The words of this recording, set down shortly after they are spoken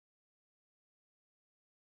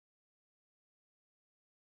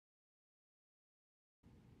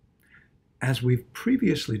As we've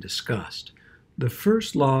previously discussed, the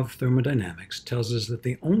first law of thermodynamics tells us that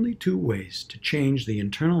the only two ways to change the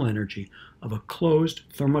internal energy of a closed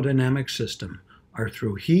thermodynamic system are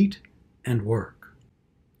through heat and work.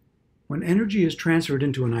 When energy is transferred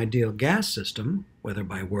into an ideal gas system, whether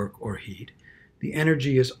by work or heat, the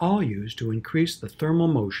energy is all used to increase the thermal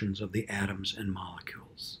motions of the atoms and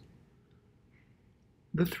molecules.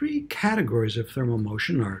 The three categories of thermal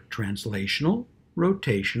motion are translational,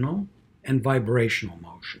 rotational, and vibrational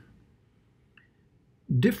motion.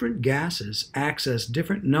 Different gases access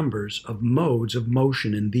different numbers of modes of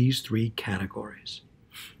motion in these three categories.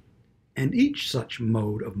 And each such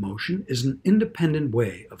mode of motion is an independent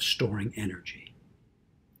way of storing energy.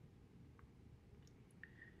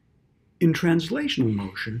 In translational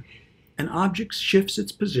motion, an object shifts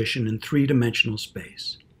its position in three-dimensional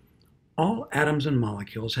space. All atoms and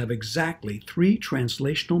molecules have exactly three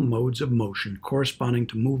translational modes of motion corresponding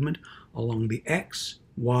to movement along the x,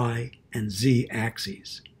 y, and z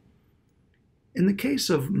axes. In the case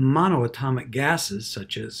of monoatomic gases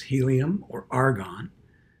such as helium or argon,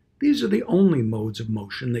 these are the only modes of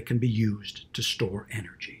motion that can be used to store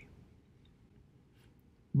energy.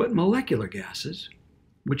 But molecular gases,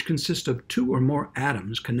 which consist of two or more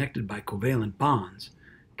atoms connected by covalent bonds,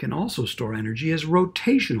 can also store energy as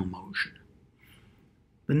rotational motion.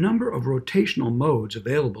 The number of rotational modes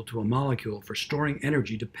available to a molecule for storing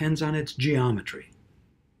energy depends on its geometry.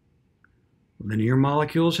 Linear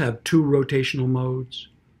molecules have two rotational modes,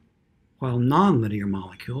 while nonlinear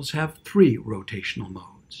molecules have three rotational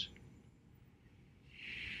modes.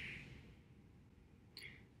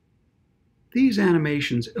 These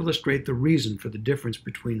animations illustrate the reason for the difference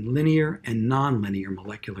between linear and nonlinear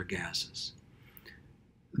molecular gases.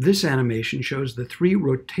 This animation shows the three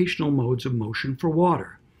rotational modes of motion for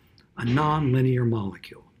water, a nonlinear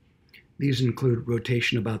molecule. These include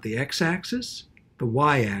rotation about the x-axis, the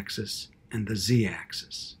y-axis, and the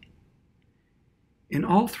z-axis. In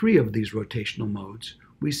all three of these rotational modes,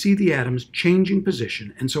 we see the atoms changing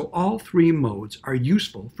position, and so all three modes are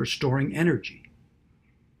useful for storing energy.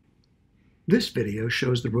 This video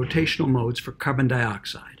shows the rotational modes for carbon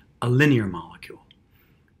dioxide, a linear molecule.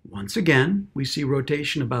 Once again, we see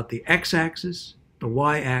rotation about the x-axis, the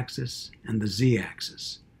y-axis, and the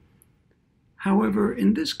z-axis. However,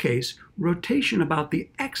 in this case, rotation about the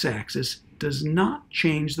x-axis does not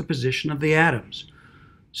change the position of the atoms.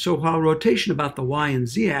 So while rotation about the y and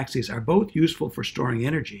z axes are both useful for storing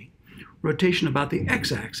energy, rotation about the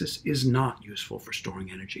x-axis is not useful for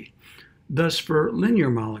storing energy. Thus, for linear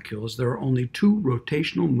molecules, there are only two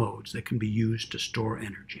rotational modes that can be used to store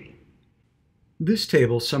energy. This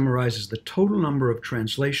table summarizes the total number of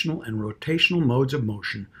translational and rotational modes of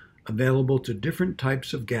motion available to different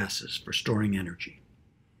types of gases for storing energy.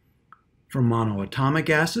 For monoatomic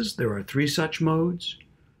gases, there are three such modes.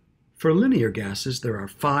 For linear gases, there are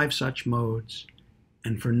five such modes.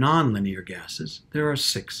 And for nonlinear gases, there are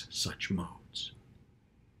six such modes.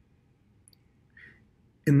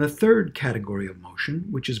 In the third category of motion,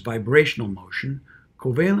 which is vibrational motion,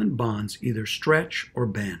 covalent bonds either stretch or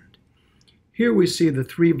bend. Here we see the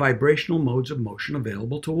three vibrational modes of motion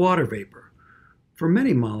available to water vapor. For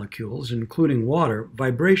many molecules, including water,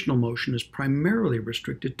 vibrational motion is primarily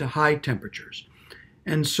restricted to high temperatures,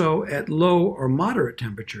 and so at low or moderate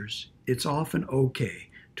temperatures, it's often okay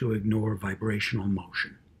to ignore vibrational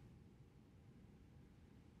motion.